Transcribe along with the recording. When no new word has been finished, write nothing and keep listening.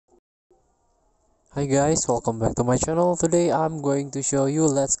Hi guys, welcome back to my channel. Today I'm going to show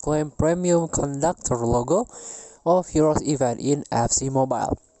you Let's Claim Premium Conductor logo of Heroes event in FC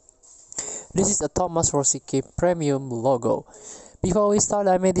Mobile. This is a Tomas Rosicky Premium logo. Before we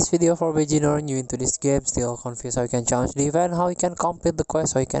start, I made this video for beginner new into this game, still confused how you can challenge the event, how you can complete the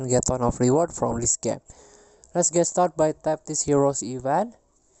quest, how you can get ton of reward from this game. Let's get started by tap this Heroes event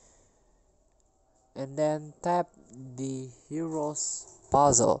and then tap the Heroes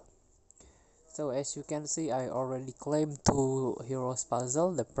puzzle. So as you can see, I already claimed 2 heroes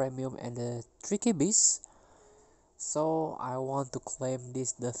puzzle, the premium and the tricky beast. So I want to claim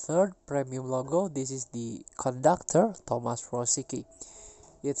this, the third premium logo. This is the Conductor, Tomas Rosicky.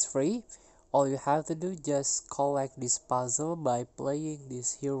 It's free. All you have to do just collect this puzzle by playing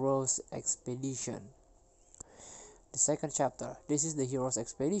this heroes expedition. The second chapter. This is the heroes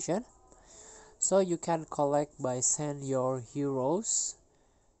expedition. So you can collect by send your heroes.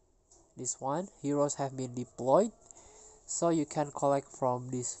 This one, heroes have been deployed, so you can collect from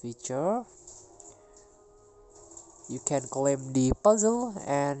this feature. You can claim the puzzle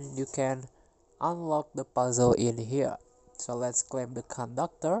and you can unlock the puzzle in here. So let's claim the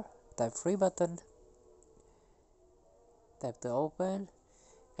Conductor. Tap free button, tap to open,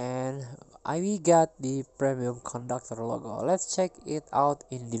 and we got the premium Conductor logo. Let's check it out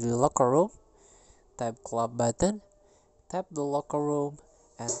in the locker room. Tap club button, tap the locker room,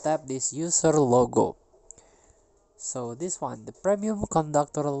 and tap this user logo. So this one, the premium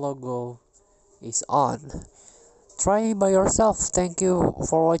Conductor logo is on. Try by yourself. Thank you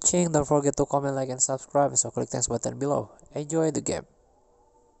for watching. Don't forget to comment, like, and subscribe. So click thanks button below. Enjoy the game.